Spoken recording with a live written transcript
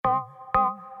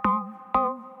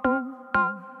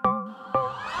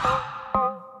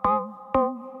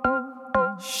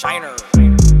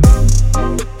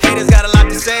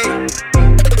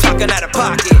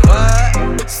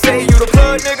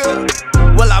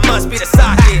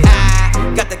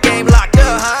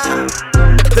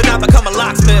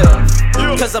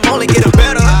only getting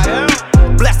better.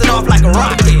 Blasting off like a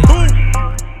rocket.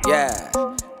 Yeah,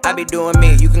 I be doing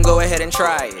me, you can go ahead and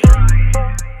try it.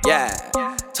 Yeah,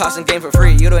 tossing game for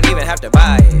free, you don't even have to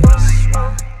buy it.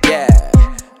 Yeah,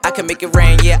 I can make it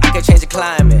rain, yeah, I can change the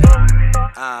climate.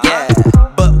 Yeah,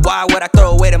 but why would I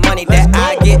throw away the money that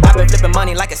I get? I've been flipping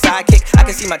money like a sidekick. I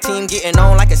can see my team getting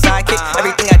on like a sidekick.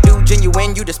 Everything I do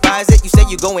genuine, you despise it. You say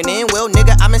you going in, well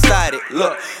nigga, I'm inside it.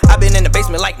 Look, I've been in the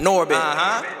basement like Norbit,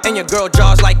 and your girl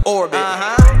jaws like Orbit.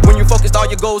 When you focused, all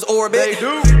your goals orbit.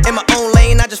 In my own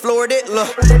lane, I just floored it. Look,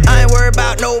 I ain't worried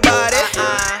about nobody.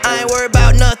 I ain't worried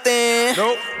about nothing.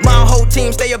 My whole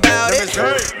team stay about it.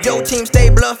 Your team stay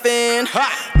bluffing.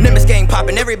 Nimbus gang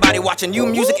popping, everybody watching. You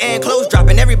music and clothes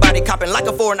dropping. Everybody copping like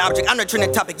a foreign object. I'm the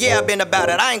trending topic, yeah, I've been about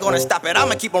it. I ain't gonna stop it,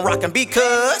 I'ma keep on rocking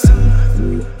because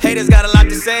haters got a lot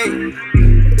to say,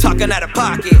 talking out of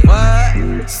pocket.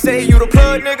 What? Say you the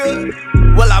plug,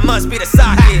 nigga? Well, I must be the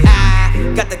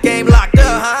socket. Got the game locked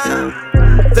up, huh?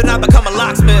 Then I become a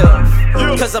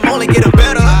locksmith, cause I'm only getting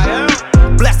better.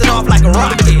 Blasting off like a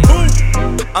rocket.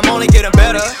 I'm only getting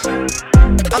better.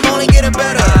 I'm only getting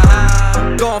better.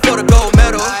 Going for the gold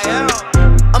medal.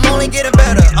 I'm only getting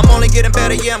better. I'm only getting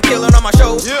better, yeah, I'm killing on my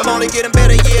shows. I'm only getting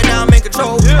better, yeah, now I'm in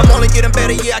control. I'm only getting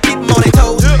better, yeah, I keep them on their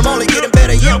toes. I'm only getting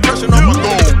better, yeah, I'm crushing on my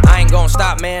goals. I ain't gonna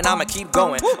stop, man, I'ma keep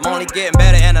going. I'm only getting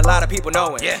better and a lot of people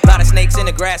knowing. A lot of snakes in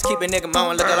the grass, keep a nigga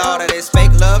mowing. Look at all of this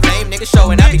fake love, name nigga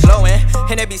showing. I be glowing,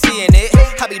 and they be seeing it.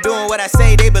 I be doing what I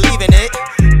say, they believe in it.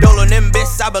 Dolo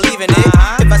Nimbus, I believe in it.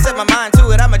 If I set my mind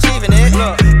to it, I'm achieving it.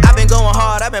 I've been going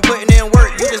hard, I've been putting in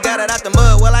work. You just got it out the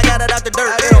mud, well I got it out the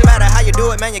dirt. It don't matter how you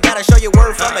do it, man, you gotta show your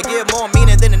worth. I'ma give more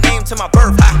meaning than the name to my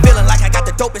birth. Feeling like I got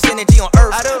the dopest energy on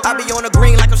earth. I be on the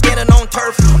green like I'm standing on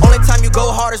turf. Only time you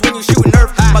go hard is when you shootin'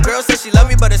 Nerf. My girl says she love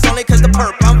me, but it's only cause the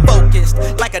perp. I'm focused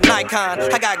like a Nikon.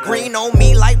 I got green on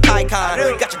me like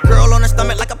Pycon. Got your girl on her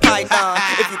stomach like a python.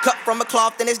 If you cut from a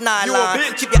cloth, then it's nylon.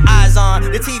 Keep your eyes on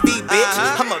the TV,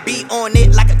 bitch. I'ma be on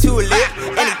it like a tulip.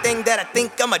 Anything that I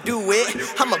think, I'ma do it.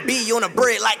 I'ma be on a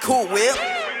bread like Cool Whip.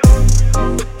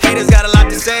 Haters got a lot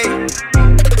to say,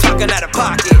 talking out of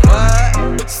pocket.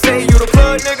 What? Say you the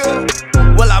plug,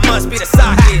 nigga? Well, I must be the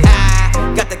socket.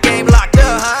 Got the game locked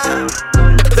up, huh?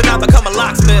 Then I become a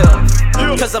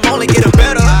locksmith, cause I'm only getting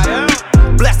better.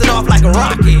 Blasting off like a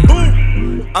rocket.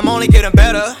 I'm only getting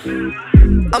better.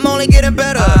 I'm only getting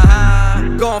better.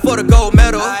 Going for the gold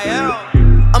medal.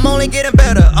 I'm only getting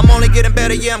better. I'm only getting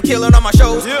better, yeah, I'm killing on my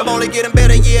shows. I'm only getting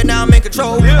better, yeah, now I'm in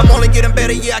control. I'm only getting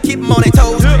better, yeah, I keep them on their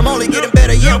toes. I'm only getting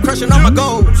better, yeah, I'm crushing on my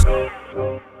goals.